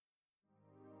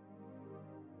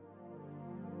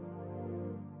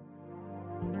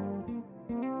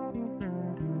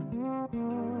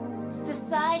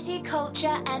Variety,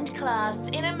 culture, and class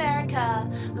in America.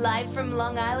 Live from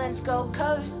Long Island's Gold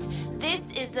Coast,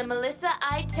 this is the Melissa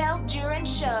Iteld Duran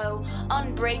Show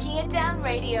on Breaking It Down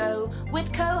Radio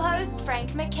with co-host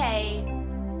Frank McKay.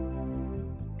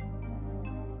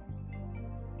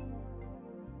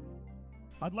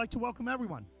 I'd like to welcome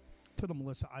everyone to the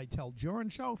Melissa Iteld Duran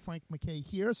Show. Frank McKay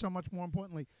here. So much more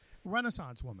importantly,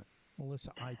 Renaissance woman,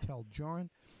 Melissa Iteld Duran.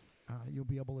 You'll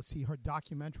be able to see her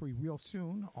documentary real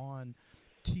soon on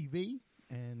TV.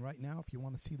 And right now, if you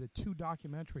want to see the two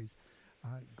documentaries,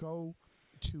 go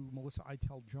to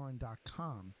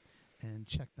melissaiteldduran.com and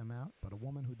check them out. But a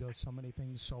woman who does so many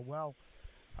things so well.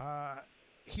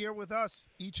 Here with us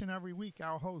each and every week,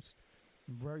 our host.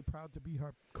 I'm very proud to be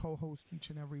her co-host each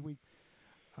and every week.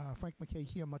 Frank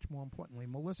McKay here, much more importantly.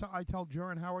 Melissa Iteld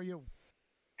Duran, how are you?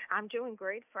 I'm doing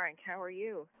great, Frank. How are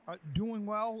you? Doing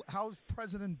well. How's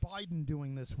President Biden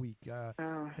doing this week?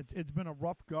 It's been a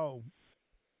rough go.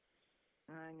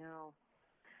 I know.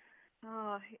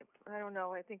 I don't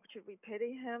know. I think, should we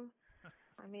pity him?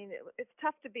 I mean, it's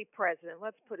tough to be president.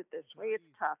 Let's put it this way. It's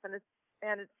tough, and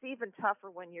it's even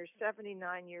tougher when you're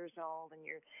 79 years old and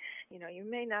you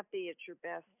may not be at your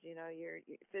best. You're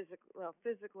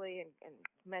physically and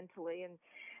mentally, and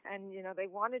they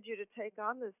wanted you to take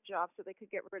on this job so they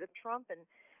could get rid of Trump,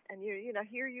 and here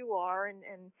you are,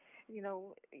 and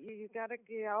you got to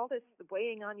get all this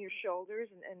weighing on your shoulders,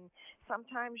 and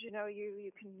sometimes you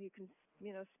can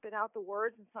spit out the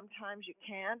words, and sometimes you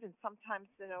can't, and sometimes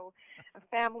a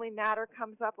family matter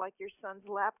comes up, like your son's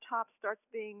laptop starts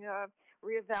being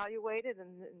reevaluated,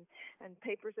 and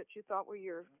papers that you thought were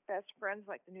your best friends,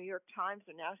 like the New York Times,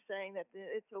 are now saying that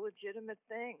it's a legitimate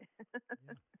thing.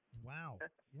 Yeah. Wow.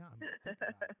 Yeah. I mean, think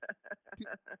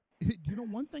about it. You know,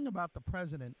 one thing about the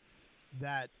president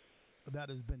that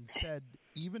has been said,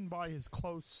 even by his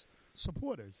close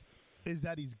supporters, is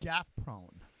that he's gaffe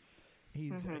prone.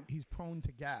 He's prone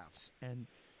to gaffes, and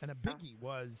a biggie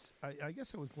was, I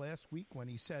guess it was last week when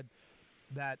he said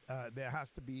that there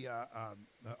has to be a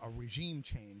regime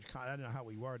change. I don't know how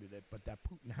he worded it, but that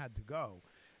Putin had to go,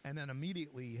 and then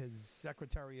immediately his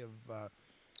Secretary of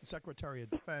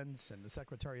Defense and the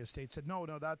Secretary of State said, no,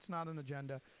 that's not an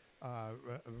agenda.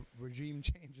 Regime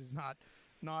change is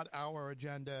not our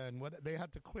agenda, and what they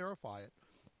had to clarify it.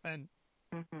 And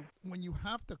when you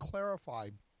have to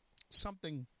clarify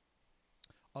something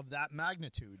of that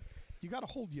magnitude, you got to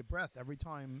hold your breath every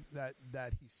time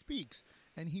that he speaks,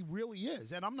 and he really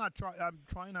is. And I'm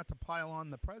trying not to pile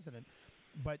on the president,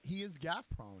 but he is gaffe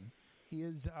prone. He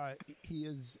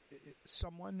is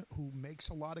someone who makes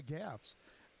a lot of gaffes,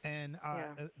 and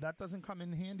that doesn't come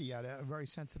in handy at a very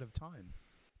sensitive time.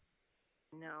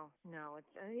 No,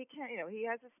 he can't. He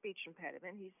has a speech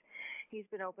impediment. He's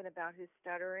been open about his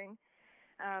stuttering,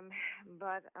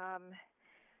 but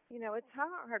it's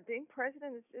hard. Being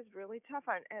president is really tough,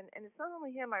 and it's not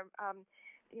only him.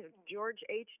 George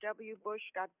H.W. Bush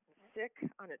got sick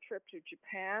on a trip to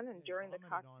Japan, and during the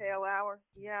cocktail hour,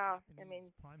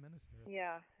 Prime Minister.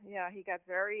 Yeah, he got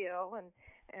very ill,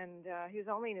 and he was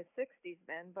only in his 60s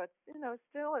then. But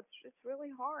still, it's really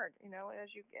hard. As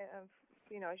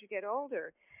you get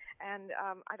older. And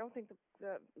I don't think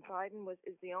the Biden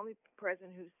is the only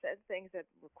president who said things that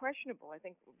were questionable. I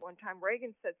think one time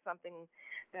Reagan said something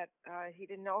that he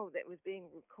didn't know that was being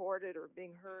recorded or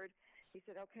being heard. He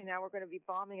said, "Okay, now we're going to be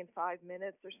bombing in 5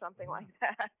 minutes," or something like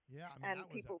that. Yeah, and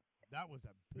that was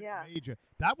a major.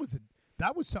 That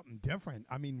was something different.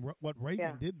 I mean, what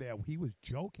Reagan did there, he was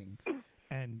joking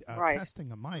and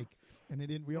testing a mic, and he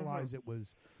didn't realize it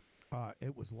was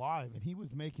live, and he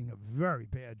was making a very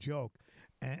bad joke,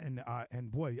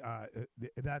 and boy,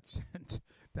 that sent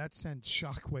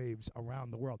shockwaves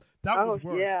around the world. That was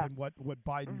worse than what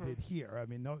Biden did here. I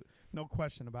mean, no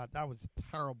question about it. That was a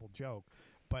terrible joke,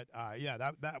 but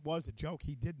that was a joke.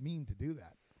 He did mean to do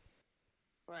that.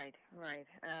 Right,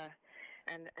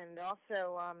 and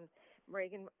also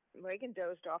Reagan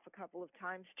dozed off a couple of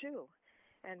times too.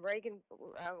 And Reagan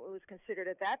was considered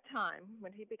at that time,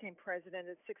 when he became president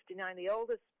at 69, the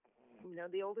oldest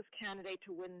candidate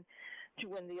to win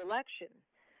the election.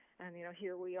 And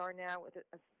here we are now with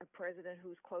a president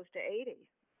who's close to 80.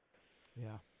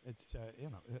 Yeah, it's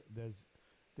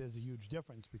there's a huge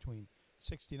difference between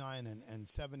 69 and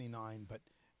 79, but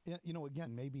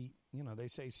again, maybe they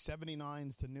say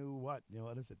 79's the new what?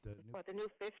 What is it? The new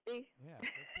 50? Yeah,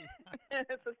 50.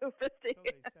 It's the new 50. So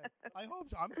they say. I hope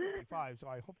so. I'm 55, so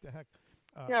I hope the heck.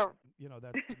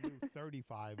 That's the new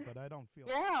 35, but I don't feel.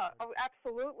 Yeah. Oh,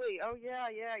 absolutely. Oh, yeah.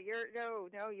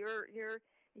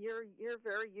 You're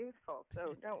very youthful,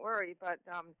 so don't worry. But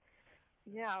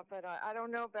but I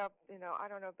don't know about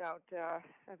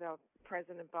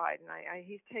President Biden.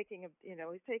 He's taking a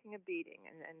beating,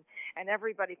 and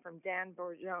everybody from Dan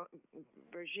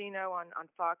Bongino on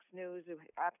Fox News, who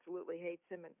absolutely hates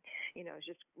him and is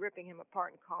just ripping him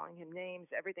apart and calling him names,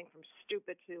 everything from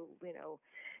stupid to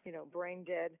brain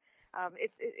dead.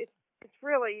 It's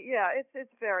really,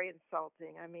 it's very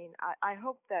insulting. I mean, I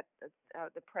hope that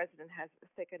the president has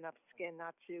thick enough skin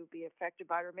not to be affected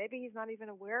by it, or maybe he's not even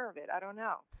aware of it. I don't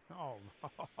know. Oh,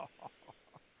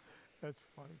 that's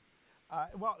funny.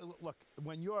 Well, look,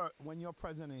 when you're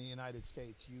president of the United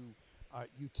States, you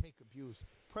take abuse.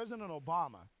 President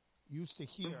Obama used to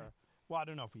hear. Well, I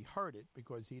don't know if he heard it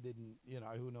because he didn't.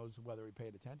 Who knows whether he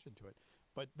paid attention to it.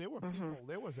 But there were people.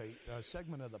 There was a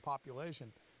segment of the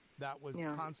population that was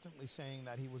constantly saying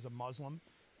that he was a Muslim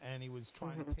and he was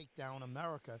trying to take down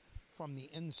America from the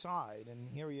inside. And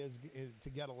here he is to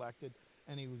get elected,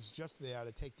 and he was just there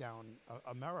to take down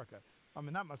America. I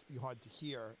mean, that must be hard to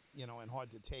hear, and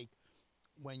hard to take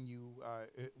when you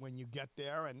get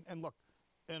there. And look,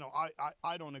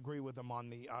 I don't agree with him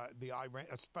on the Iran,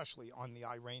 especially on the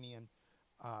Iranian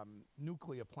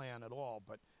nuclear plan at all.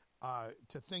 But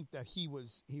to think that he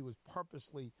was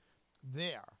purposely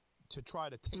there to try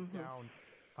to take down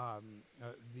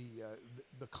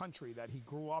the country that he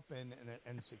grew up in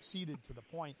and succeeded to the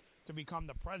point to become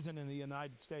the president of the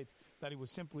United States, that he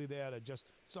was simply there to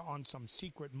just on some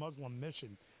secret Muslim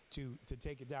mission to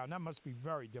take it down. That must be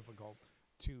very difficult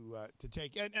to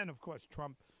take. And of course,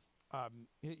 Trump,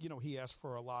 he asked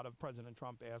for a lot of President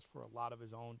Trump asked for a lot of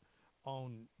his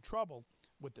own trouble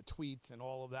with the tweets and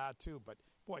all of that too. But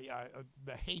boy,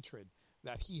 the hatred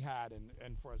that he had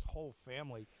and for his whole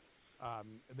family.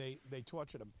 They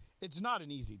tortured him. It's not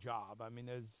an easy job. I mean,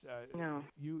 there's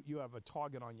you have a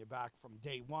target on your back from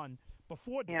day one,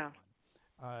 before day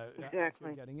one.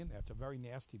 Exactly. Getting in there, it's a very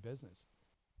nasty business.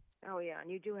 Oh yeah,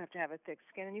 and you do have to have a thick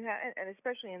skin, and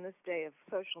especially in this day of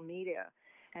social media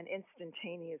and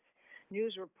instantaneous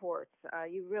news reports,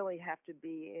 you really have to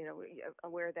be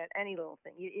aware that any little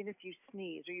thing, even if you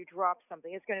sneeze or you drop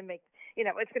something, it's going to make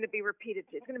it's going to be repeated.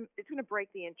 It's going to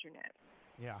break the internet.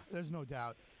 Yeah, there's no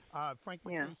doubt. Frank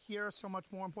McKay here. So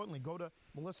much more importantly, go to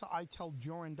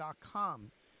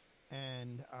MelissaITellJoran.com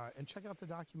and check out the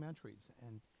documentaries,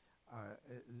 and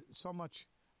so much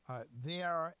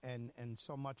there, and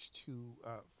so much to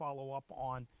follow up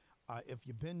on. If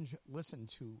you binge listen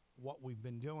to what we've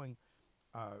been doing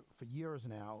for years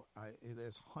now,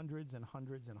 there's hundreds and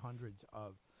hundreds and hundreds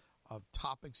of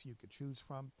topics you could choose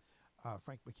from.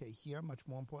 Frank McKay here. Much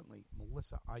more importantly,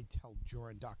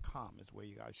 MelissaITellJoran.com is where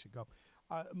you guys should go.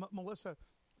 Melissa,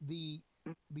 the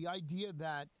idea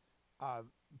that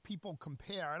people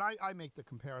compare, and I make the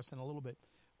comparison a little bit.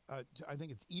 I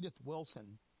think it's Edith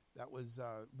Wilson. That was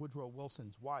Woodrow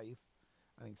Wilson's wife.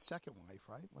 I think second wife,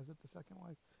 right? Was it the second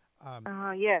wife?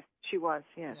 Yes, she was.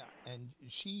 Yes. Yeah, and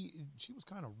she was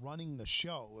kind of running the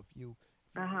show. If you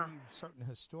believe certain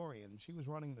historians, she was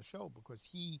running the show because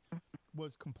he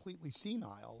was completely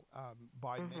senile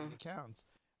by many accounts.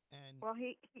 And well,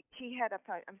 he had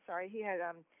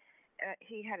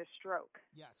he had a stroke.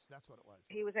 Yes, that's what it was.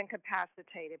 He was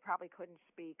incapacitated, probably couldn't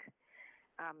speak,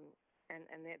 and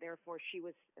therefore she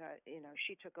was,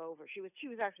 she took over. She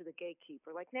was actually the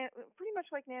gatekeeper, pretty much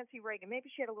like Nancy Reagan. Maybe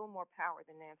she had a little more power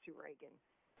than Nancy Reagan.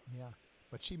 Yeah,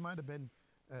 but she might have been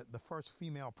the first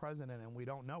female president, and we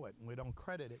don't know it, and we don't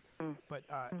credit it. But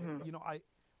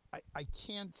I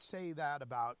can't say that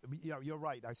about. You're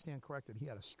right. I stand corrected. He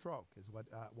had a stroke, is what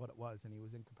it was, and he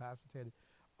was incapacitated.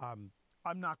 I'm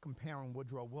not comparing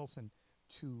Woodrow Wilson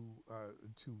to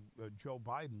Joe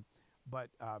Biden, but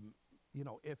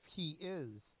if he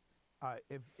is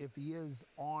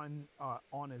on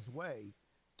his way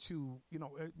to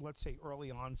let's say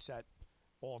early onset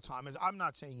Alzheimer's. I'm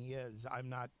not saying he is. I'm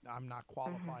not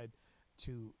qualified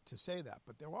to say that,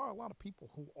 but there are a lot of people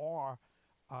who are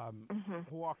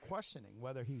questioning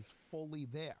whether he's fully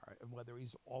there, whether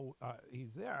he's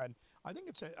there, and I think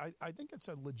it's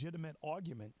a legitimate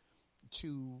argument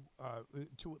to at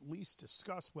least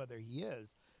discuss whether he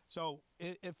is. So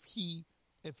if he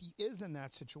is in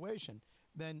that situation,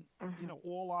 then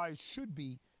all eyes should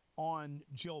be on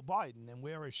Jill Biden, and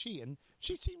where is she? And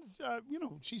she seems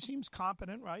she seems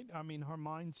competent, right? I mean, her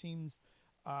mind seems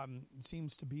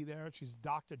to be there. She's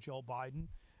Dr. Jill Biden,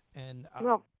 and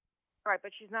right,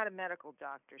 but she's not a medical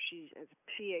doctor. She has a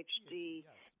PhD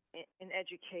in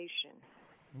education.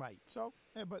 Right. So,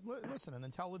 but listen, an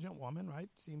intelligent woman, right?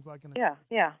 Seems like an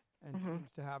and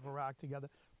seems to have her act together.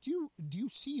 Do you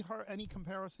see her any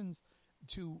comparisons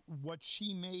to what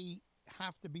she may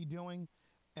have to be doing,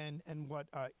 and what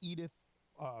Edith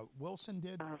Wilson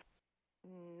did?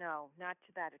 No, not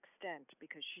to that extent,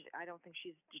 because I don't think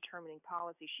she's determining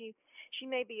policy. She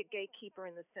may be a gatekeeper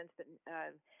in the sense that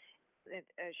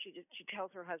she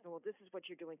tells her husband, well, this is what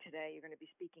you're doing today. You're going to be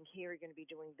speaking here. You're going to be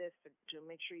doing this to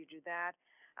make sure you do that.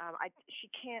 She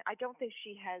can't. I don't think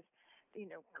she has,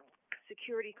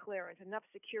 security clearance, enough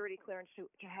security clearance to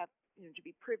have, to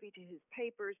be privy to his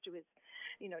papers, to his,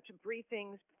 to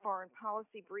briefings, foreign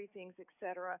policy briefings,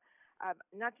 etc.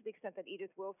 Not to the extent that Edith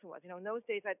Wilson was. In those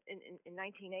days, in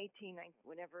 1918,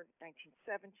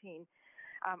 1917,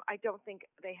 I don't think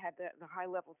they had the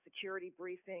high-level security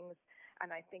briefings,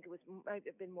 and I think it might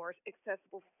have been more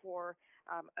accessible for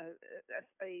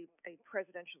a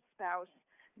presidential spouse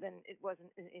than it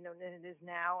wasn't, than it is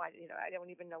now. I don't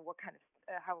even know what kind of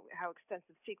how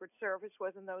extensive Secret Service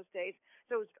was in those days.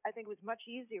 So I think it was much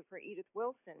easier for Edith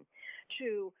Wilson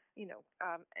to, in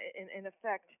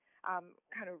effect,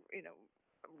 kind of,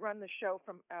 run the show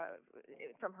from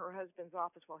her husband's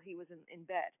office while he was in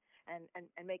bed, and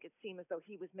make it seem as though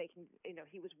he was making,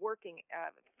 he was working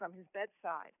from his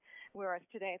bedside. Whereas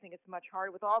today, I think it's much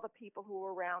harder with all the people who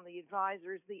are around, the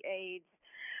advisors, the aides,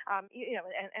 and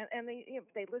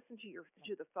they listen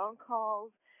to the phone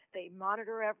calls. They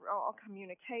monitor all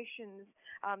communications.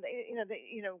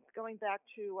 Going back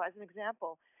to, as an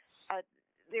example,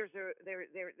 they're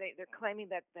claiming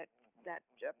that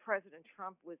President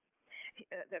Trump was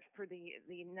that for the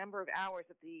number of hours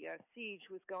that the siege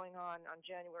was going on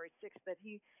January 6th, that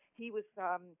he was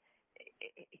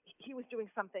doing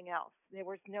something else. There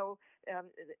was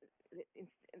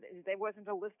there wasn't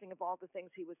a listing of all the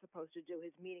things he was supposed to do.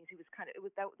 His meetings,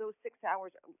 those 6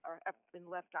 hours have been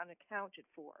left unaccounted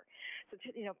for. So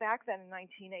back then in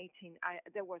 1918,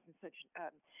 there wasn't such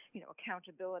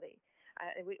accountability.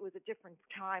 It was a different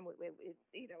time.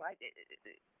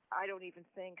 I don't even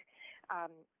think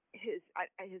his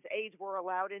aides were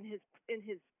allowed in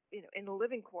in the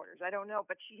living quarters. I don't know,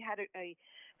 but she had a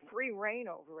free reign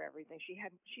over everything.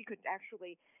 She could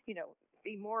actually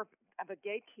be more of a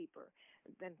gatekeeper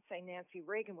than, say, Nancy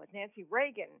Reagan was. Nancy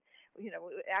Reagan,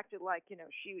 acted like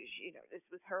she this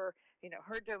was her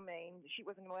her domain. She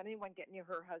wasn't going to let anyone get near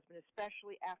her husband,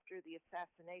 especially after the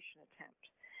assassination attempt.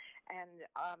 And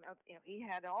he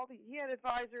had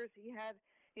advisors. He had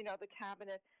the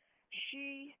cabinet.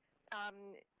 She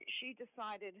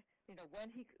decided when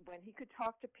he could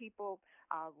talk to people.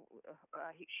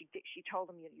 She told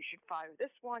him, you should fire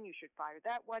this one, you should fire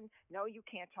that one. No, you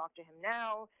can't talk to him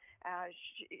now.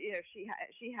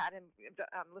 She had him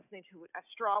listening to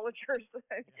astrologers.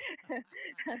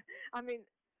 I mean,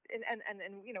 and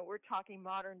we're talking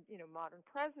modern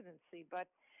presidency, but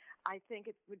I think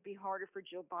it would be harder for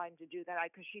Jill Biden to do that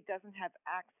because she doesn't have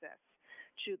access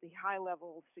to the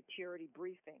high-level security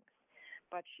briefings.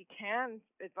 But she can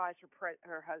advise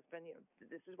her husband,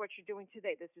 this is what you're doing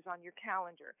today. This is on your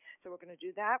calendar. So we're going to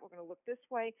do that. We're going to look this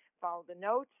way, follow the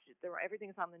notes.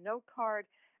 Everything's on the note card.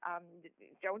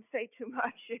 Don't say too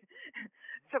much.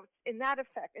 So in that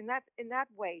effect, in that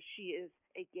way, she is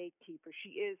a gatekeeper.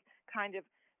 She is kind of,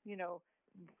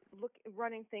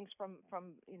 running things from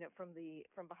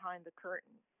behind the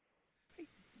curtain. Hey,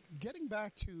 getting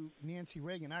back to Nancy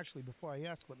Reagan, actually, before I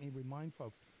ask, let me remind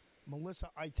folks,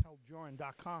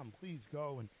 MelissaITellJoran.com. Please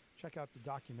go and check out the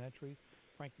documentaries.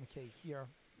 Frank MacKay here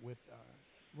with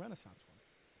Renaissance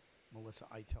Woman, Melissa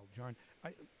Itell-Joran.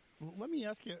 Let me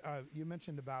ask you. You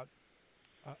mentioned about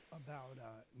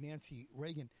Nancy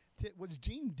Reagan. Was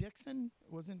Jean Dixon?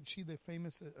 Wasn't she the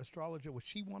famous astrologer? Was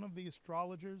she one of the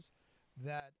astrologers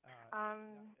that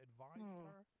advised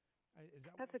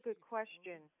her? That's a good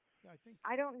question. Yeah, I think.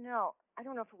 I don't know. I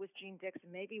don't know if it was Jean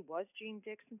Dixon. Maybe it was Jean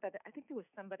Dixon, but I think there was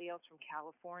somebody else from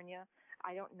California.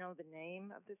 I don't know the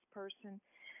name of this person.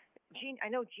 I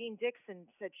know Jean Dixon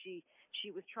said she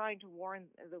was trying to warn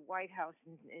the White House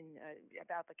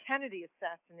about the Kennedy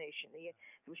assassination.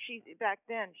 Back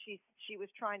then she was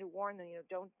trying to warn them.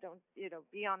 Don't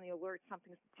be on the alert.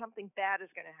 Something bad is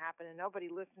going to happen, and nobody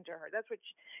listened to her. That's what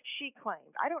she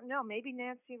claimed. I don't know. Maybe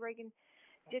Nancy Reagan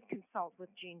did consult with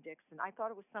Jean Dixon. I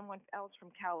thought it was someone else from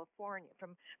California,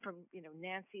 from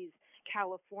Nancy's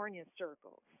California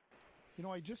circles.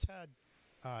 I just had,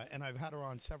 and I've had her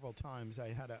on several times. I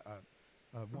had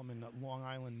a woman, a Long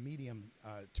Island medium,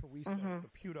 Teresa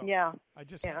Caputo. Yeah. I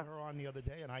just had her on the other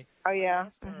day, and I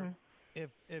asked her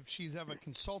if she's ever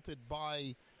consulted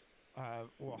by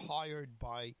or hired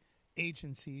by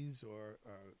agencies or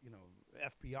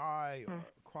FBI or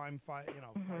crime fighting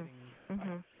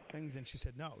type things, and she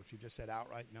said no. She just said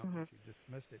outright no. She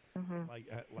dismissed it like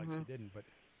she didn't. But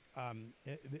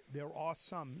there are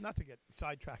some, not to get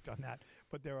sidetracked on that,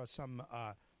 but there are some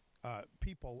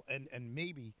people and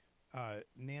maybe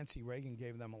Nancy Reagan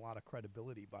gave them a lot of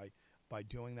credibility by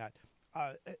doing that.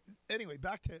 Anyway,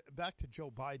 back to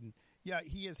Joe Biden. Yeah,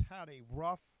 he has had a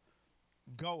rough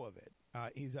go of it.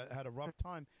 He's had a rough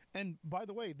time. And by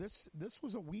the way, this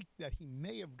was a week that he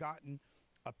may have gotten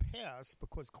a pass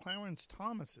because Clarence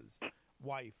Thomas's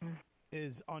wife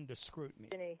is under scrutiny.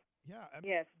 Virginia. Yeah.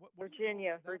 Yes, what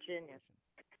Virginia.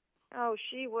 Oh,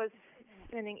 she was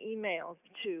sending emails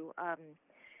to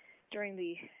during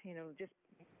the just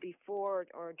before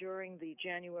or during the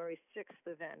January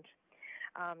 6th event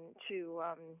to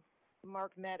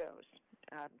Mark Meadows,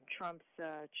 Trump's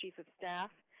chief of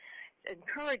staff,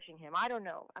 encouraging him. I don't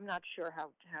know. I'm not sure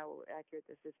how accurate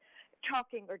this is.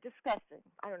 Talking or discussing.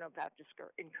 I don't know about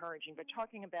encouraging, but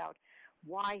talking about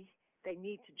why they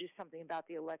need to do something about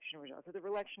the election results. The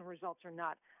election results are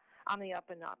not on the up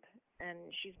and up. And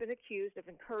she's been accused of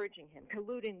encouraging him,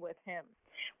 colluding with him,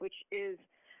 which is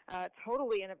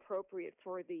totally inappropriate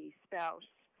for the spouse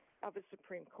of a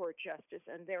Supreme Court justice,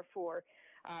 and therefore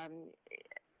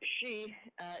she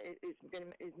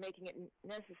is making it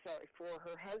necessary for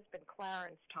her husband,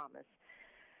 Clarence Thomas,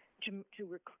 to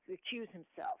recuse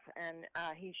himself, and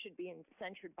he should be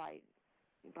censured by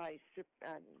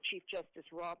Chief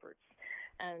Justice Roberts.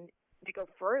 And to go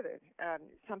further,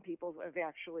 some people have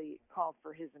actually called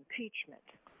for his impeachment.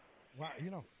 Well,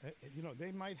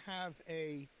 they might have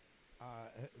a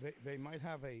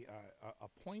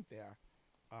point there,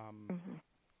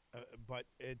 but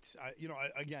it's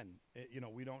again,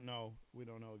 we don't know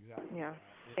exactly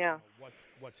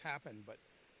what's happened, but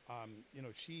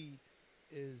she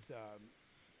is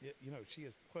she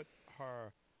has put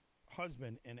her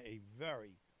husband in a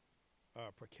very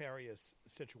precarious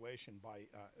situation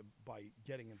by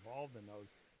getting involved in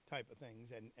those type of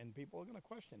things, and people are going to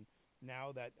question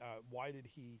now that why didn't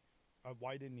he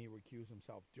recuse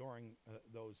himself during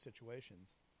those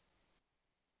situations?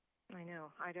 I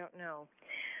know, I don't know,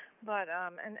 but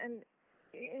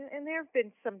and there have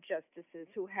been some justices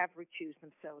who have recused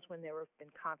themselves when there have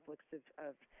been conflicts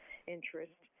of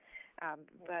interest,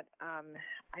 but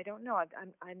I don't know.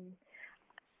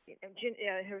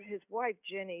 His wife,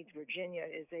 Ginny, Virginia,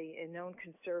 is a known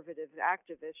conservative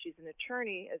activist. She's an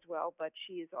attorney as well, but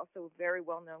she is also a very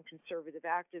well-known conservative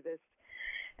activist.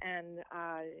 And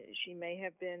she may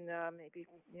have been,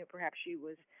 perhaps she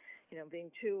was,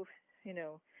 being too,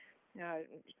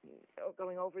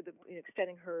 going over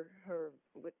extending her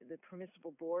the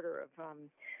permissible border of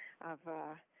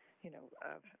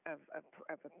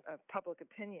public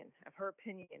opinion, of her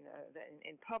opinion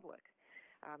in public.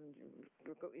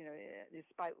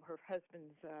 Despite her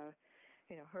husband's,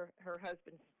 her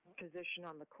husband's position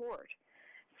on the court.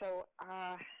 So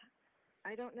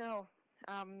I don't know.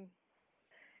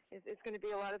 It's going to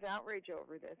be a lot of outrage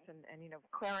over this, and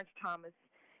Clarence Thomas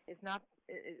is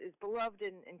beloved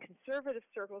in conservative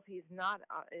circles. He's not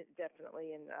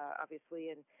definitely obviously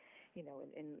in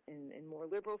more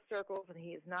liberal circles, and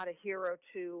he is not a hero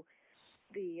to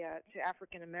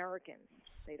African Americans.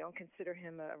 They don't consider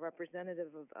him a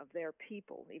representative of their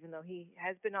people, even though he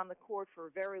has been on the court for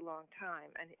a very long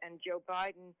time. And Joe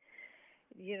Biden,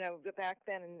 back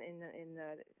then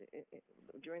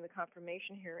during the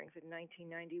confirmation hearings in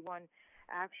 1991,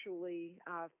 actually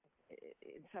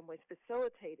in some ways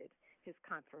facilitated his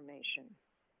confirmation.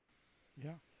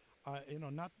 Yeah,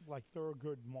 not like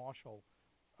Thurgood Marshall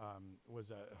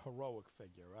was a heroic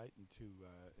figure, right, to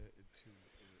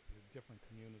different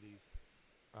communities.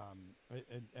 Am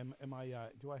I?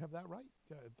 Do I have that right?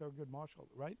 Thurgood Marshall,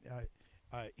 right?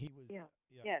 He was. Yeah.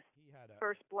 Yeah. Yes. He had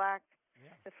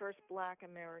the first black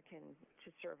American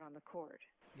to serve on the court.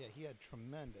 Yeah, he had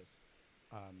tremendous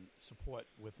support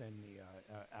within the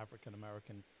African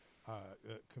American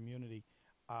community,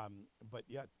 but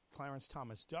yet Clarence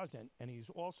Thomas doesn't, and he's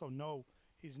also no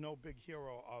big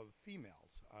hero of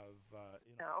females.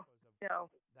 No.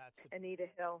 That's Anita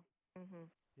Hill. Mm-hmm.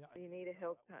 Yeah, the Anita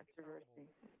Hill controversy.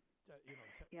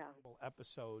 Terrible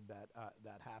episode that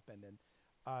happened, and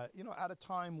at a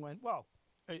time when,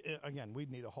 again,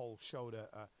 we'd need a whole show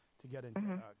to get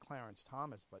into Clarence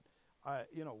Thomas, but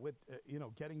with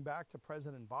getting back to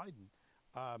President Biden,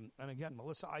 and again,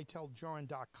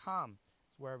 MelissaITellJurin.com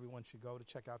is where everyone should go to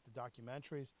check out the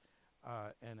documentaries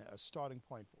and a starting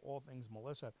point for all things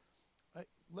Melissa.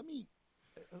 Let me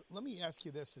ask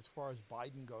you this: as far as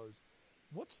Biden goes,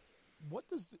 what's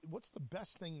the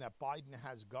best thing that Biden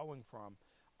has going for him?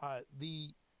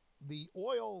 The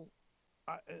oil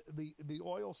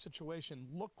situation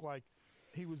looked like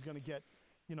he was going to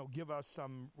give us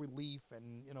some relief,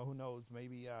 and who knows,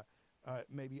 maybe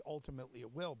ultimately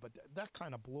it will. But that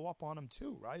kind of blew up on him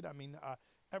too, right? I mean,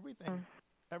 everything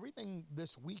everything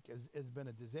this week has been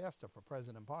a disaster for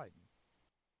President Biden.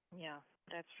 Yeah,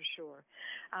 that's for sure.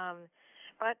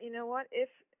 But you know what? If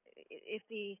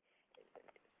the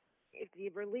if the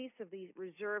release of the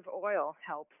reserve oil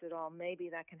helps at all, maybe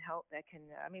that can help. That can.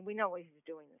 I mean, we know what he's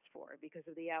doing this for because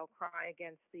of the outcry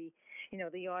against the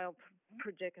oil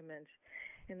predicament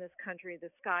in this country, the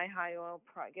sky-high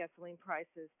gasoline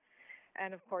prices,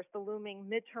 and of course the looming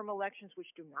midterm elections, which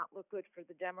do not look good for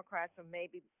the Democrats. So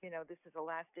maybe this is a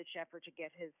last-ditch effort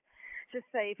to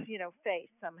save face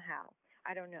somehow.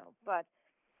 I don't know, but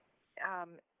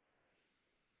um,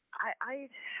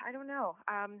 I don't know.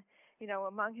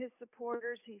 Among his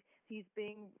supporters, he's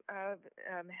being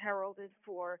heralded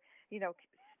for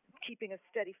keeping a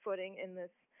steady footing in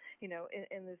this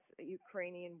in this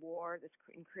Ukrainian war, this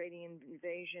Ukrainian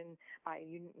invasion, by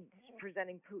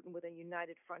presenting Putin with a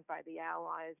united front by the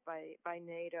Allies, by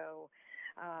NATO.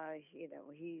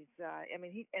 He's. I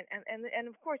mean, and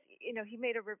of course, he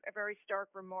made a very stark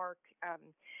remark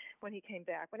when he came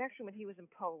back. When he was in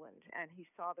Poland and he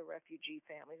saw the refugee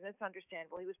families, and it's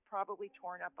understandable. He was probably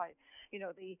torn up by,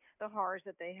 the horrors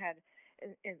that they had.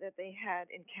 That they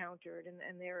had encountered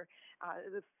and their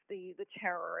the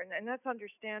terror and that's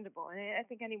understandable, and I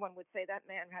think anyone would say that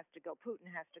man has to go, Putin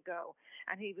has to go,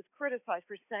 and he was criticized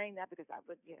for saying that because that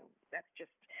would that's just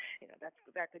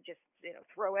that could just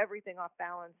throw everything off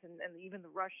balance, and even the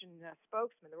Russian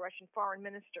spokesman, the Russian foreign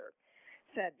minister,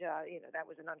 said that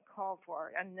was an uncalled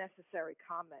for, unnecessary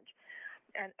comment.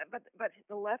 And but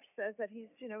the left says that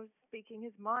he's speaking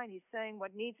his mind. He's saying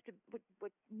what needed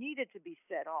to be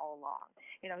said all along.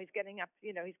 He's getting up.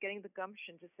 He's getting the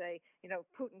gumption to say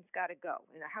Putin's got to go.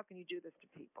 How can you do this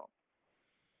to people?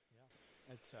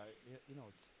 Yeah, it's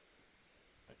it's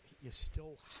you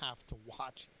still have to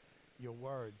watch your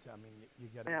words. I mean, you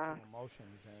get into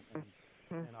emotions,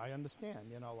 and I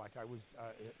understand. Like I was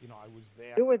I was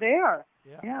there. You were there.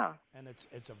 Yeah. And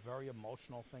it's a very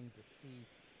emotional thing to see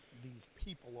these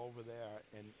people over there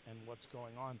and what's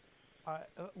going on.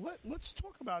 Let's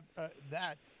talk about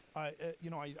that. I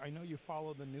know you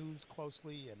follow the news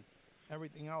closely and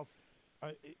everything else.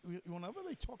 Whenever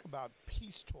they talk about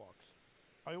peace talks,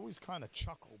 I always kind of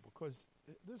chuckle because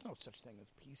there's no such thing as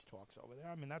peace talks over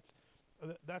there. I mean,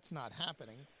 that's not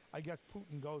happening. I guess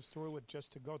Putin goes through it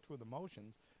just to go through the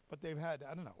motions, but they've had,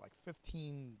 I don't know, like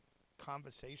 15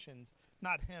 conversations,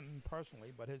 not him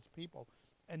personally, but his people,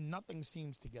 and nothing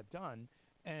seems to get done.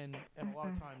 And a lot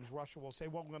of times Russia will say,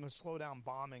 well, we're going to slow down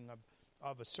bombing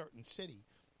of a certain city.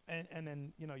 And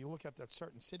then, you look at that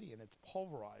certain city and it's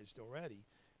pulverized already.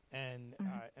 And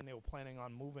they were planning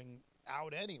on moving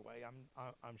out anyway,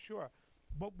 I'm sure.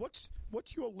 But what's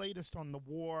your latest on the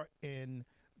war in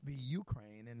the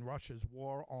Ukraine and Russia's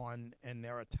war on and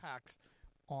their attacks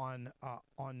on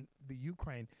the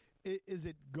Ukraine? Is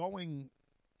it going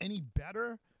any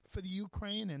better for the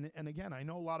Ukraine? And again, I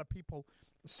know a lot of people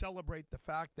celebrate the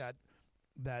fact that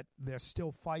they're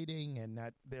still fighting and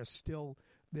that they're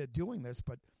doing this,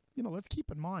 but let's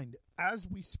keep in mind as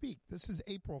we speak, this is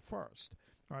April 1st.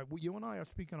 All right, well, you and I are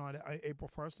speaking on April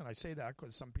 1st, and I say that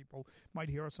because some people might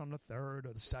hear us on the 3rd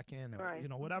or the 2nd, or right.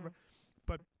 Whatever.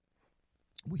 But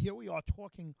here we are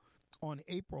talking on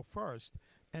April 1st,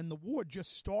 and the war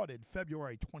just started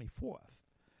February 24th.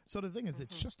 So the thing is,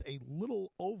 it's just a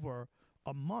little over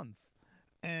a month.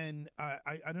 And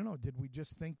I don't know, did we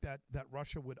just think that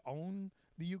Russia would own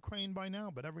the Ukraine by now?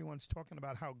 But everyone's talking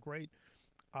about how great,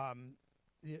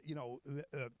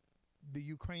 the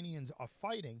Ukrainians are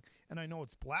fighting. And I know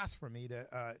it's blasphemy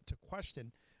to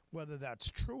question whether that's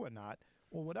true or not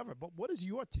or whatever. But what is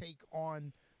your take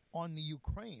on the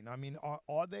Ukraine? I mean,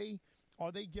 are they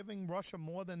giving Russia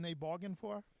more than they bargained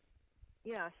for?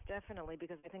 Yes, definitely,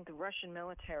 because I think the Russian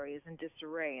military is in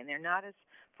disarray, and they're not as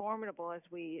formidable as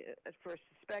we at first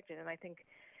suspected. And I think,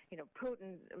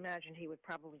 Putin imagined he would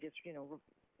probably just,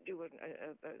 do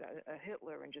a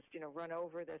Hitler and just, run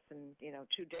over this in,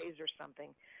 2 days or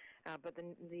something. But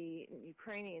the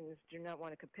Ukrainians do not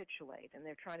want to capitulate, and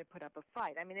they're trying to put up a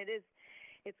fight. I mean,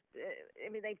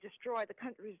 they've destroyed, the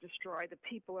country's destroyed, the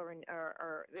people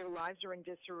are their lives are in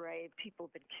disarray, people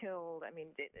have been killed. I mean,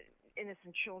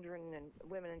 innocent children and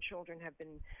women and children have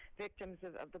been victims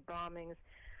of the bombings.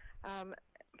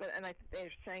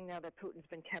 They're saying now that Putin's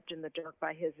been kept in the dark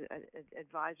by his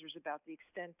advisors about the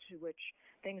extent to which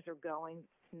things are going.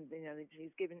 He's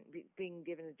being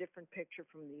given a different picture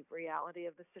from the reality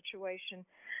of the situation.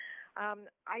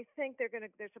 I think they're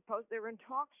in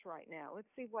talks right now. Let's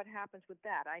see what happens with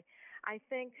that. I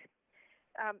think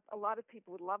A lot of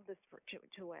people would love this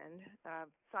to end.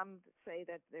 Some say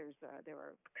that there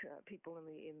are people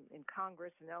in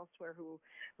Congress and elsewhere who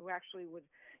actually would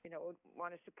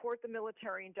want to support the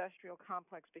military-industrial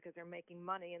complex because they're making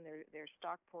money in their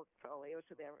stock portfolio,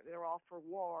 so they're all for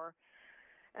war.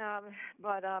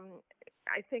 But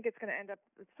I think it's going to end up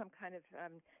with some kind of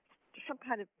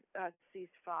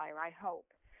ceasefire. I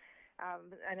hope,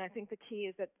 and I think the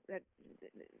key is that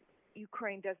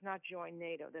Ukraine does not join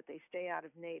NATO, that they stay out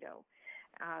of NATO.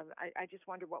 I just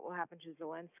wonder what will happen to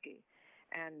Zelensky,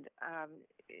 and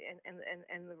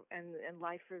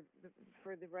life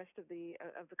for the rest of the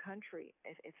country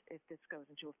if this goes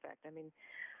into effect. I mean,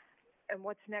 and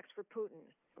what's next for Putin?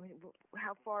 I mean,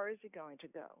 how far is he going to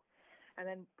go? And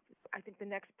then I think the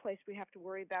next place we have to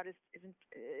worry about is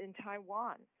in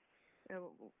Taiwan.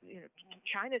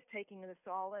 China's taking this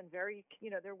all in very,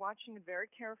 they're watching it very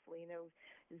carefully.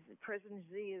 President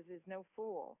Xi is no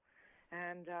fool,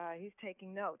 and he's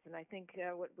taking notes. And I think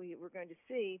what we're going to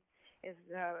see is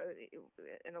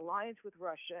an alliance with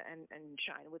Russia and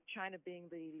China, with China being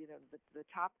the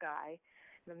top guy,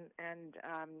 and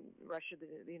Russia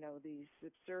the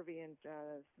subservient,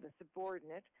 the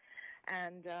subordinate,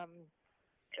 and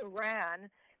Iran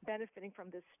benefiting from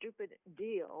this stupid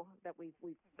deal that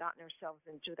we've gotten ourselves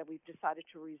into, that we've decided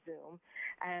to resume,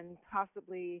 and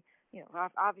possibly,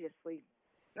 obviously,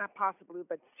 not possibly,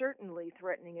 but certainly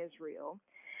threatening Israel,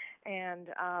 and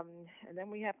then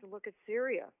we have to look at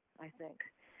Syria. I think,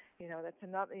 that's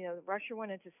another. Russia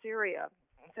went into Syria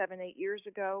 7-8 years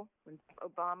ago when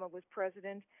Obama was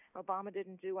president. Obama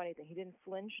didn't do anything; he didn't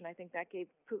flinch, and I think that gave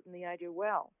Putin the idea.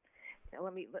 Well,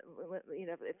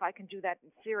 if I can do that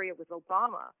in Syria with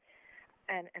Obama,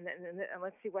 and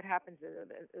let's see what happens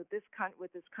with this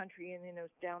country, and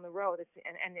down the road.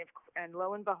 And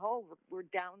lo and behold, we're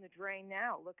down the drain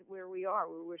now. Look at where we are.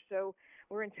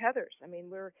 We're in tethers. I mean,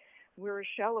 we're a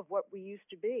shell of what we used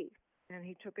to be, and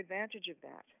he took advantage of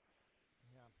that.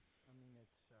 Yeah, I mean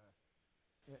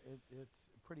it's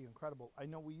pretty incredible. I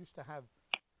know we used to have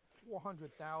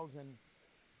 400,000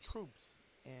 troops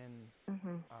in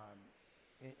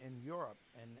Europe,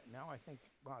 and now I think,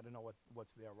 well, I don't know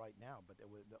what's there right now, but there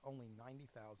were only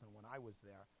 90,000 when I was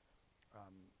there,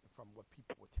 from what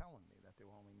people were telling me, that there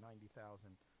were only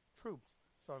 90,000 troops.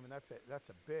 So I mean that's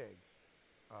a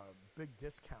big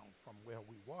discount from where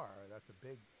we were. That's a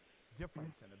big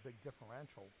difference and a big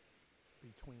differential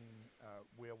between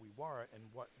where we were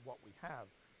and what we have.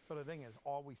 So the thing is,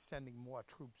 are we sending more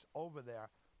troops over there?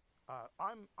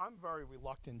 I'm very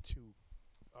reluctant to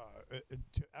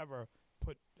ever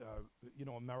put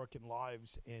American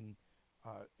lives in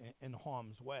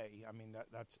harm's way. I mean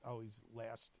that's always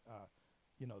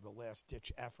the last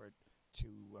ditch effort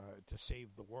to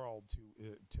save the world,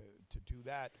 to do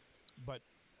that. But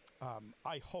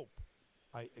I hope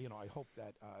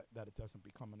that it doesn't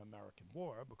become an American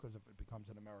war, because if it becomes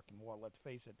an American war, let's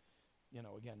face it,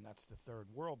 again, that's the Third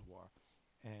World War,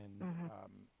 and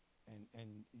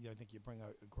I think you bring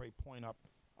a great point up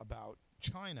about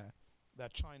China,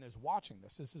 that China is watching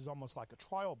this. This is almost like a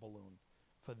trial balloon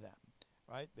for them,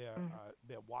 right?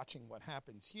 They're watching what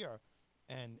happens here,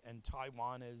 and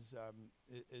Taiwan is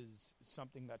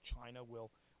something that China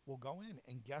will go in.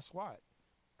 And guess what?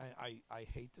 I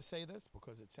hate to say this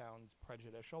because it sounds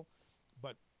prejudicial,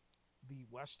 but the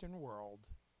Western world,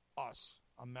 us,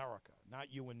 America,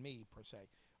 not you and me per se,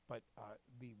 but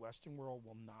the Western world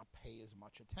will not pay as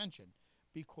much attention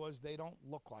because they don't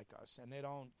look like us and they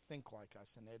don't think like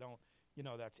us, and they don't,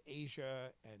 that's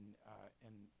Asia and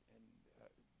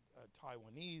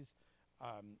Taiwanese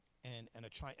and a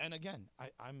China. And again,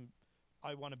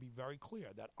 I want to be very clear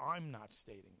that I'm not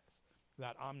stating this,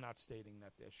 that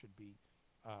there should be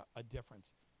a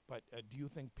difference. But do you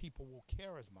think people will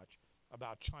care as much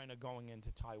about China going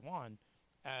into Taiwan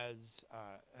as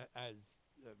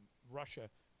Russia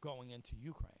going into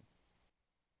Ukraine?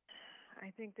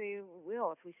 I think they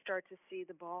will if we start to see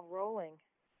the ball rolling,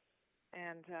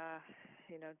 and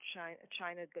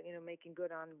China, making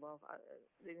good on, well,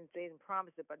 they didn't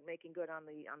promise it, but making good on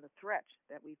the threat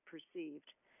that we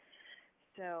perceived.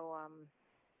 So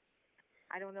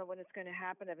I don't know when it's going to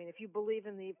happen. I mean, if you believe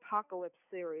in the apocalypse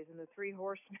theories and the three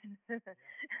horsemen,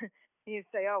 you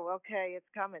say, oh, okay, it's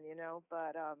coming,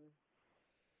 but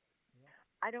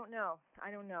I don't know.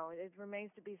 It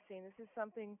remains to be seen.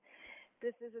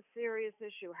 This is a serious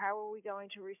issue. How are we going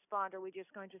to respond? Are we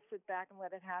just going to sit back and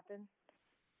let it happen?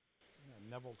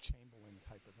 Neville Chamberlain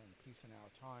type of thing, peace in our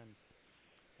times.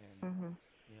 And,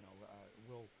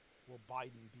 will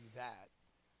Biden be that?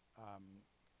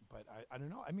 But I don't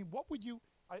know. I mean, what would you?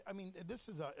 I mean, it's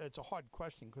a hard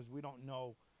question because we don't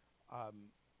know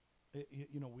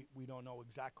we don't know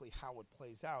exactly how it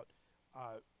plays out.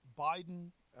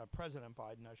 Biden, President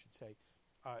Biden, I should say,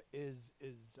 is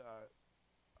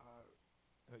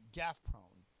gaffe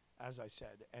prone, as I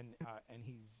said, and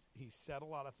he's said a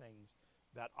lot of things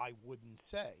that I wouldn't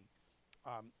say.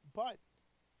 But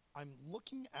I'm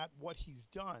looking at what he's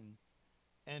done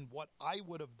and what I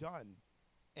would have done.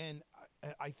 And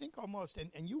I think almost,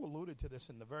 and you alluded to this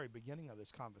in the very beginning of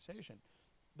this conversation,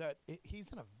 that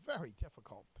he's in a very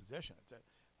difficult position.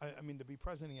 I mean, to be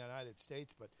president of the United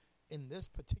States, but in this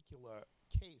particular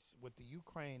case with the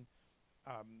Ukraine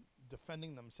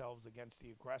defending themselves against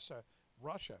the aggressor,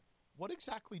 Russia, what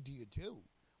exactly do you do?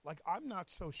 Like, I'm not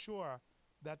so sure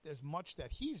that there's much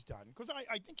that he's done, because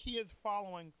I think he is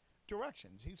following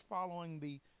directions. He's following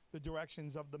the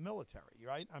directions of the military,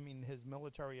 right? I mean, his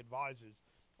military advisors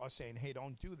are saying, hey,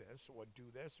 don't do this, or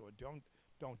don't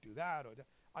do that.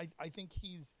 I think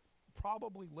he's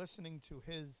probably listening to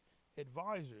his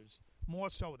advisors more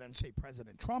so than, say,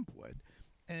 President Trump would.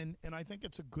 And I think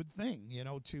it's a good thing,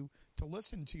 to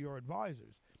listen to your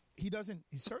advisors. He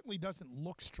certainly doesn't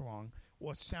look strong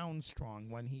or sound strong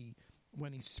when he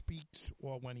speaks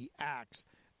or when he acts.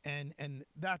 And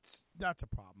that's a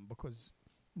problem, because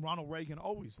Ronald Reagan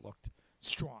always looked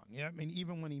strong. Yeah, I mean,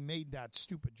 even when he made that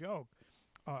stupid joke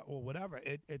or whatever,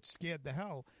 it scared the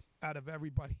hell out of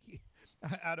everybody,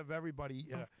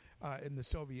 in the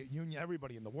Soviet Union,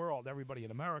 everybody in the world, everybody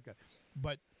in America.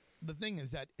 But the thing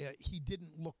is that he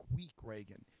didn't look weak,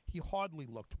 Reagan. He hardly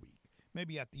looked weak.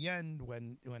 Maybe at the end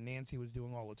when Nancy was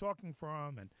doing all the talking for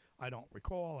him, and I don't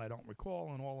recall, and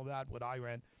all of that with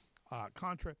Iran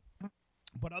Contra.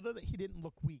 But other than, he didn't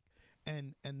look weak.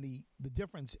 And the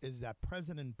difference is that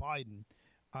President Biden,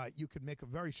 you could make a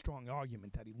very strong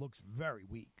argument that he looks very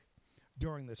weak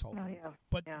during this whole thing. Yeah.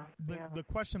 But the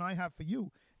question I have for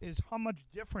you is, how much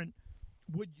different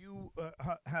would you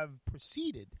have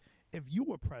proceeded if you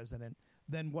were president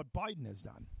than what Biden has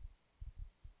done?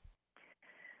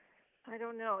 I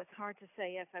don't know. It's hard to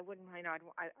say. Yes, I wouldn't. I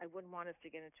wouldn't want us to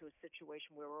get into a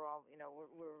situation where we're all,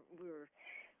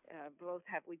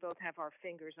 we both have our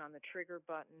fingers on the trigger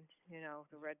button,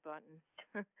 the red button.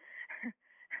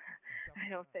 I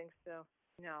don't think so.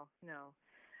 No.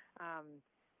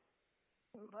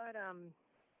 But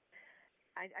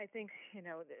I think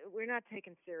we're not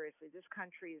taken seriously. This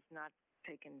country is not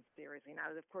taken seriously.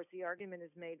 Now, of course, the argument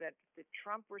is made that if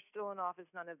Trump were still in office,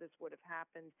 none of this would have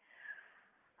happened.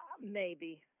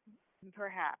 Maybe,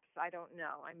 perhaps, I don't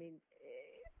know. I mean,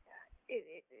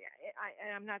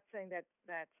 I'm not saying that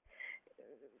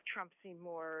Trump seemed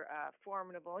more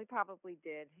formidable. He probably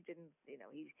did. He didn't.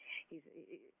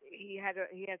 He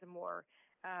has a more,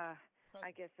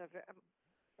 I guess, of.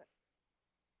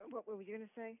 What were you going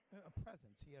to say? A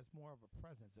presence. He has more of a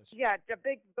presence. Yeah, the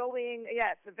big bullying.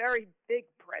 Yes, a very big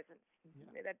presence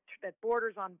that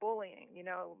borders on bullying.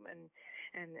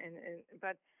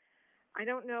 But I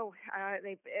don't know.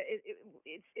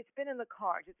 It's been in the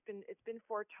cards. It's been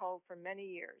foretold for many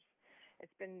years.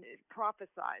 It's been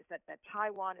prophesized that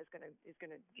Taiwan is going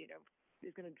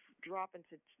to drop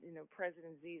into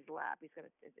President Xi's lap. It's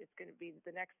going to be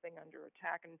the next thing under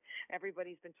attack, and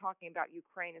everybody's been talking about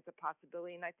Ukraine as a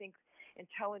possibility. And I think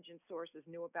intelligence sources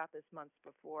knew about this months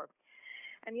before.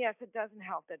 And yes, it doesn't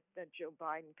help that Joe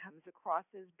Biden comes across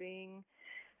as being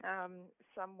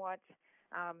somewhat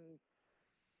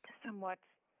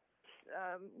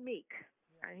meek.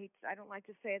 I don't like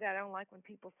to say that. I don't like when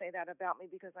people say that about me,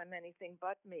 because I'm anything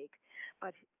but meek.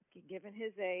 But given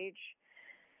his age,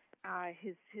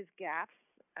 his gaffes,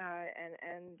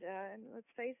 and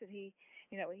let's face it, he's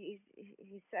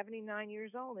 79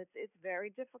 years old. It's very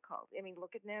difficult. I mean,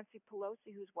 look at Nancy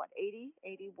Pelosi, who's 80,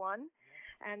 81,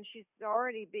 and she's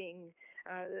already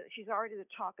the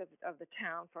talk of the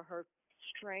town for her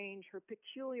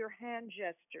peculiar hand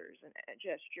gestures and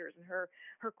her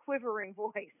quivering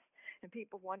voice. And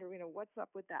people wonder, what's up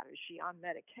with that? Is she on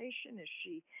medication? Is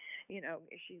she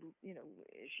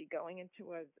going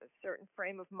into a certain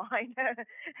frame of mind?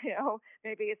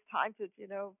 Maybe it's time to,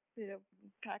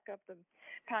 pack up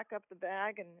the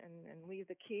bag and leave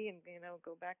the key and,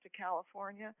 go back to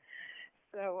California.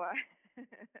 So,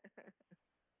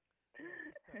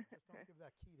 just don't give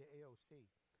that key to AOC.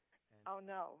 Oh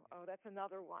no! Oh, that's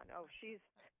another one. Oh, she's.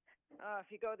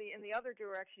 If you go in the other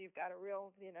direction, you've got a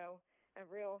real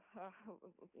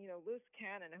loose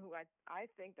cannon who I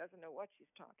think doesn't know what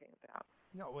she's talking about.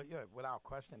 No, well, yeah, without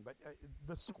question. But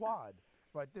the squad,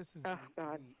 right? This is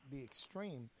the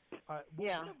extreme. What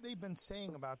have they been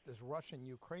saying about this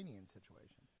Russian-Ukrainian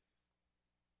situation?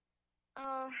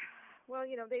 Well,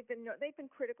 they've been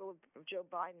critical of Joe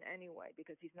Biden anyway,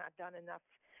 because he's not done enough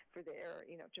for their,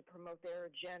 to promote their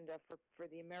agenda for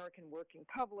the American working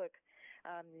public.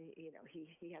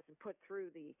 He hasn't put through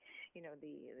the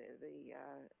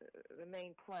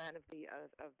main plan of the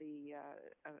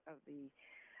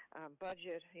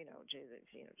budget,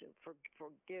 to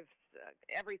forgive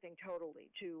everything totally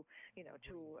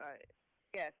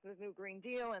yes, the new Green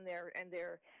Deal and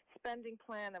their spending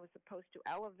plan that was supposed to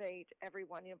elevate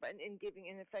everyone, but in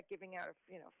effect giving out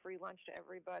free lunch to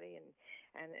everybody,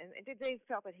 and they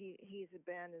felt that he's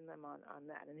abandoned them on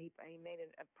that, and he made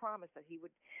a promise that he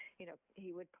would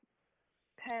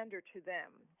pander to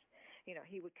them.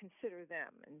 He would consider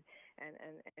them, and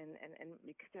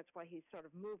because that's why he sort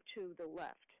of moved to the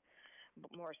left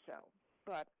more so.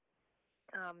 But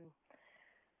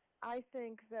I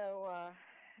think, though,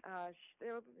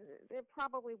 they're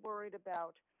probably worried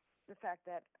about the fact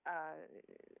that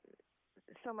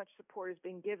so much support is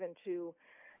being given to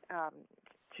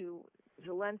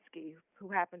Zelensky, who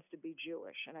happens to be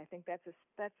Jewish, and I think that's a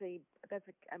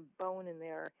bone in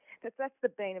their that's the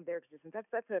bane of their existence.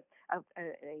 That's the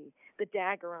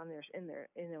dagger on in their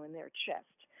chest.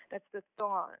 That's the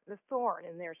thorn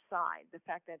in their side. The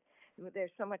fact that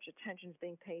there's so much attention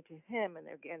being paid to him, and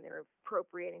they're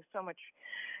appropriating so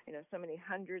many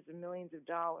hundreds of millions of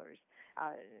dollars,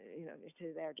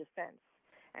 to their defense.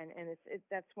 And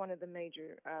that's one of the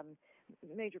major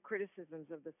criticisms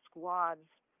of the Squad's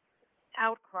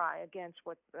outcry against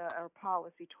our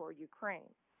policy toward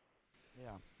Ukraine.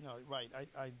 Yeah, no, right.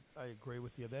 I agree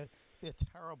with you. They're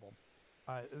terrible.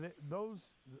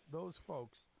 Those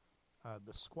folks,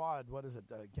 the Squad. What is it?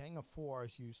 The Gang of Four,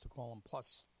 as you used to call them,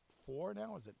 plus 4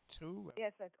 now. Is it 2?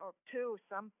 Yes, or 2.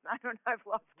 Some, I don't know. I've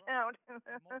lost count.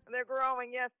 They're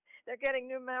growing. Yes, they're getting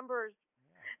new members.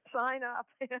 Yeah. Sign up.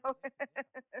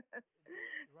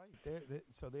 Right.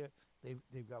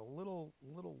 They've got a little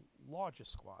larger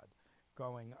squad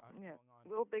going on. A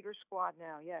little bigger squad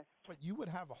now. Yes. But you would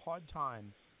have a hard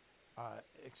time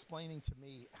explaining to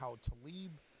me how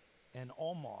Tlaib and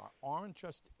Omar aren't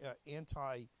just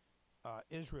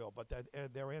anti-Israel, but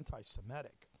they're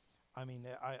anti-Semitic. I mean,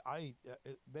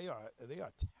 they are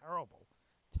terrible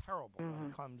when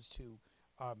it comes to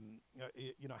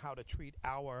how to treat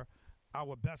our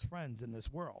best friends in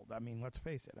this world. I mean, let's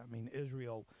face it. I mean,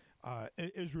 Israel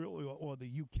or the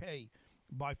UK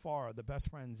by far are the best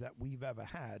friends that we've ever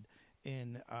had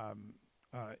in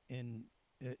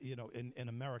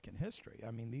American history.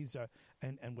 I mean, these are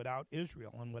and without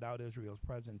Israel and without Israel's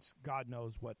presence, God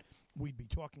knows what we'd be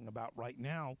talking about right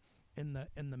now in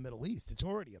the Middle East. It's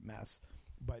already a mess,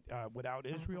 but without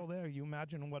Israel there, you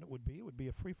imagine what it would be? It would be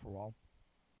a free-for-all.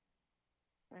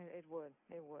 It would.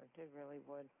 It really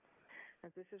would.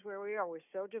 And this is where we are. We're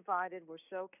so divided. We're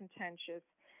so contentious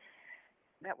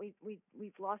that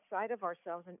we've lost sight of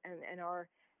ourselves, and our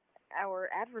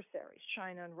adversaries,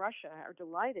 China and Russia, are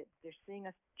delighted. They're seeing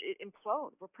us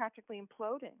implode. We're practically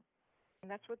imploding,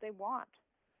 and that's what they want.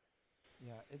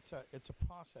 Yeah, it's a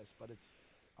process, but it's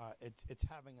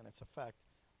having its effect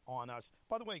on us.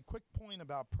 By the way, quick point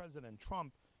about President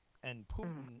Trump and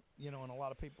Putin. And a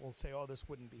lot of people will say, "Oh, this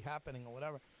wouldn't be happening" or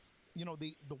whatever.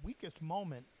 The weakest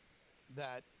moment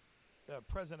that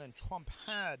President Trump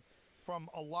had from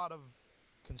a lot of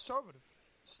conservative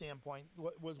standpoint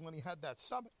was when he had that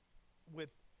summit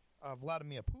with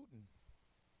Vladimir Putin,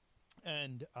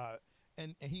 and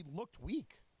he looked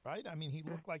weak, right? I mean, he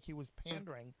looked like he was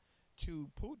pandering to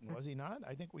Putin, was he not?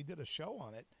 I think we did a show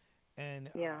on it,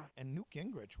 and Newt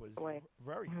Gingrich was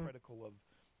very critical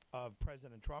of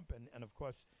President Trump, and of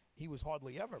course he was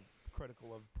hardly ever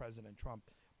critical of President Trump,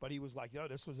 but he was like,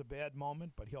 this was a bad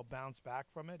moment, but he'll bounce back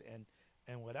from it,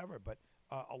 and whatever. But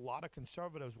a lot of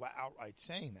conservatives were outright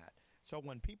saying that. So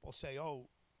when people say,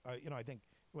 I think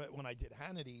when I did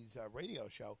Hannity's radio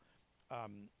show,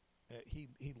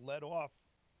 he led off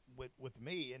with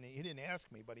me, and he didn't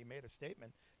ask me, but he made a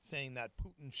statement saying that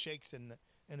Putin shakes in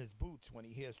his boots when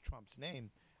he hears Trump's name.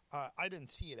 I didn't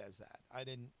see it as that. I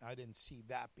didn't see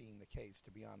that being the case,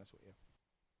 to be honest with you.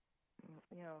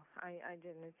 I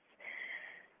didn't.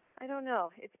 I don't know.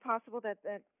 It's possible that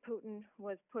Putin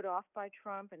was put off by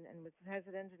Trump and was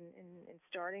hesitant in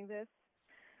starting this.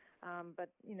 But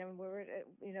we're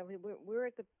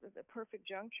at the perfect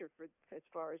juncture for as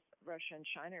far as Russia and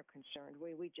China are concerned.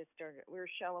 We just started. We're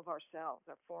a shell of ourselves,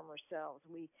 our former selves.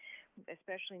 We,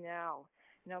 especially now,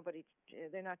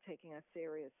 they're not taking us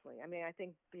seriously. I mean, I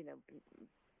think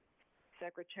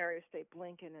Secretary of State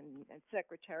Blinken and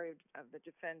Secretary of the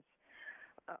Defense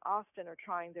Austin are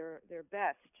trying their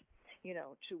best,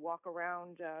 to walk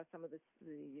around some of the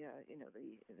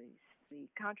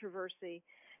controversy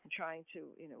and trying to,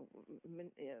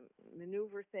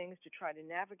 maneuver things to try to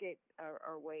navigate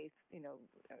our ways, in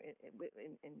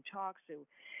talks to,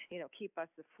 keep us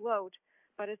afloat.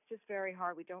 But it's just very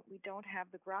hard. We don't have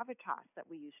the gravitas that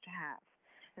we used to have,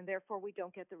 and therefore we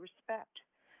don't get the respect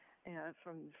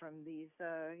from these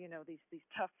these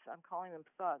tough. I'm calling them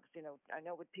thugs. I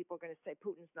know what people are going to say.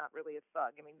 Putin's not really a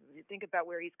thug. I mean, you think about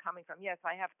where he's coming from. Yes,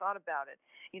 I have thought about it.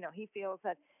 He feels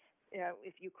that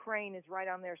if Ukraine is right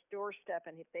on their doorstep,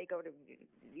 and if they go to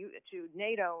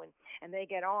NATO and they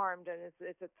get armed, and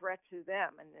it's a threat to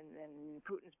them. And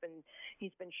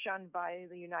he's been shunned by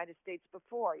the United States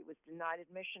before. He was denied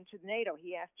admission to NATO.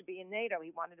 He asked to be in NATO.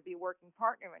 He wanted to be a working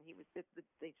partner, and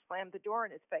they slammed the door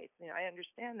in his face. I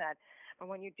understand that, but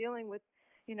when you're dealing with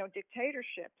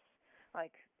dictatorships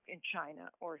like in China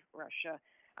or Russia.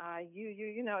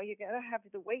 You gotta have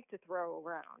the weight to throw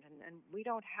around, and we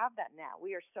don't have that now.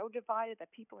 We are so divided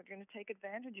that people are going to take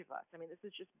advantage of us. I mean, this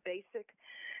is just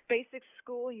basic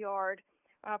schoolyard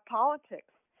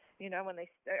politics. When they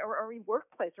or in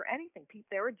workplace or anything,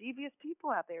 there are devious people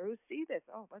out there who see this.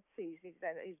 Oh, let's see, he's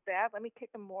bad. Let me kick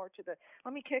him when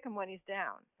he's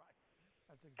down. Right.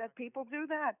 That's exactly. That people do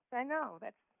that. I know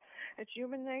it's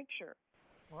human nature.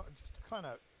 Well, just to kind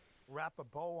of wrap a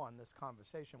bow on this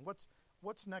conversation, what's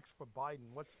next for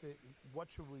Biden? What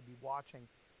should we be watching?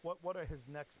 What are his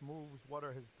next moves? What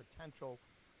are his potential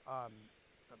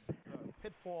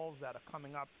pitfalls that are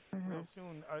coming up real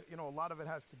soon? A lot of it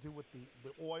has to do with the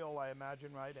oil, I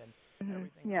imagine, right, and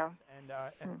everything else, and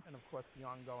of course the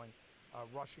ongoing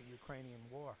Russia-Ukrainian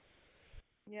war.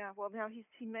 Yeah, well, now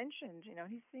he mentioned,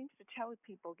 he seems to tell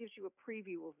people, gives you a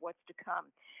preview of what's to come,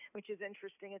 which is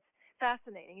interesting. It's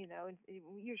fascinating, and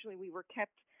usually we were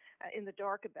kept in the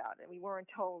dark about it. We weren't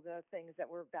told things that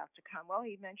were about to come. Well,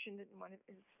 he mentioned it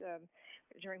in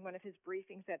during one of his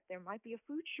briefings that there might be a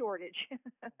food shortage.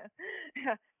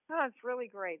 Oh, it's really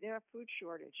great. There's a food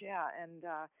shortage, yeah, and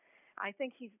I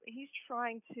think he's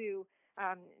trying to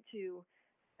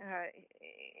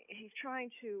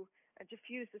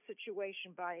diffuse the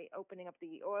situation by opening up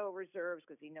the oil reserves,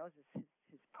 because he knows his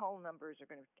poll numbers are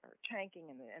tanking,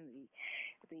 and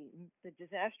the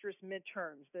disastrous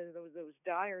midterms, those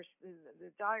dire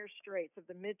straits of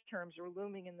the midterms are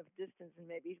looming in the distance, and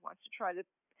maybe he wants to try to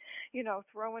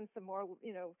throw in some more,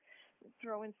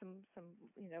 throw in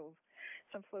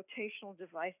some flotational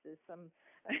devices, some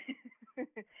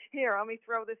here, let me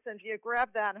throw this in, you grab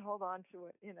that and hold on to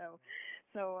it,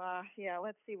 So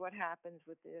let's see what happens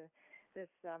with the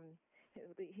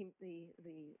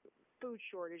food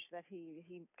shortage that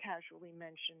he casually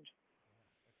mentioned.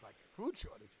 It's like food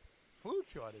shortage.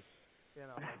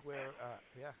 Like we're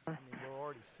we're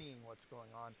already seeing what's going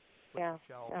on with the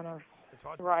shelves. It's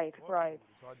hard to get dog food.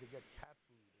 It's hard to get cat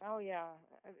food. Oh yeah,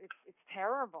 it's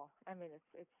terrible. I mean,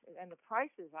 it's and the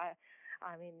prices. I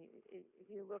mean, if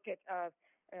you look at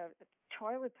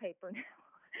toilet paper now.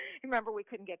 Remember, we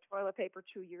couldn't get toilet paper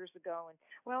 2 years ago, and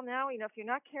well, now if you're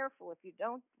not careful, if you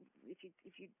don't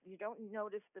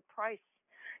notice the price,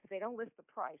 if they don't list the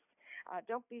price,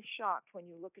 don't be shocked when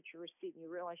you look at your receipt and you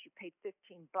realize you paid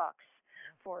 $15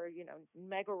 for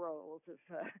mega rolls of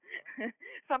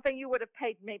something you would have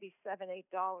paid maybe $7-8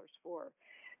 for,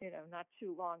 not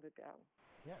too long ago.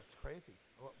 Yeah, it's crazy.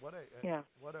 What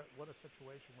a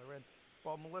situation we're in.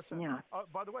 Well, Melissa,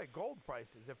 by the way, gold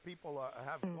prices, if people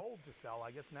have gold to sell, I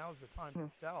guess now's the time to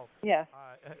sell. Yes.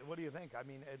 What do you think? I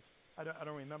mean, I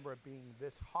don't remember it being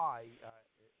this high.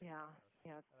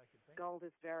 Gold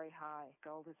is very high.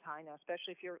 Gold is high now,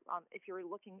 especially if you're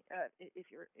looking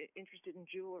if you're interested in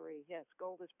jewelry. Yes,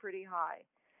 gold is pretty high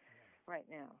right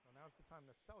now. So now's the time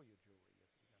to sell your jewelry if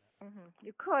you're going to.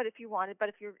 You could if you wanted, but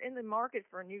if you're in the market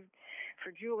for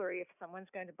jewelry, if someone's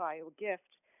going to buy you a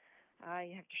gift,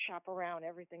 you have to shop around.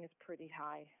 Everything is pretty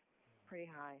high. Pretty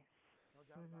high. No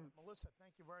doubt about it. Melissa,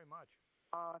 thank you very much.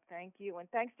 Thank you, and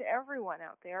thanks to everyone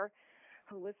out there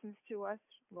who listens to us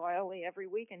loyally every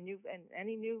week, and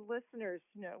any new listeners.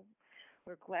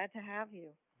 We're glad to have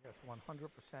you. Yes,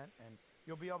 100%, and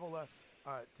you'll be able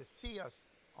to see us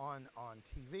on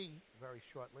TV very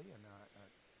shortly, and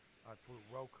through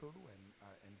Roku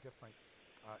and different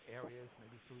areas,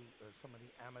 maybe through some of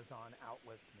the Amazon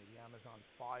outlets, maybe Amazon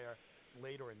Fire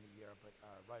later in the year. But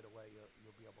right away,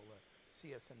 you'll be able to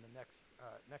see us in the next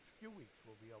few weeks. It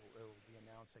will be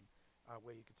announcing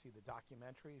where you can see the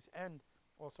documentaries and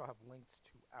also have links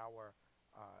to our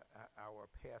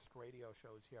past radio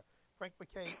shows here. Frank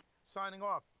MacKay signing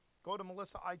off. Go to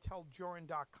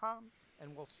MelissaITellJurin.com,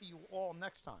 and we'll see you all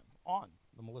next time on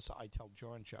the Melissa Itell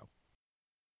Jurin Show.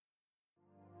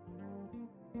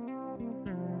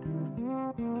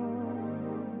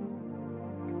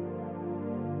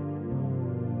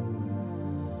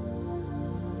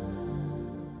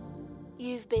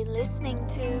 been listening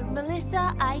to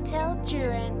Melissa Itel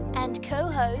Duran and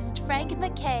co-host Frank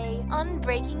McKay on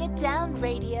Breaking It Down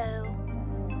Radio.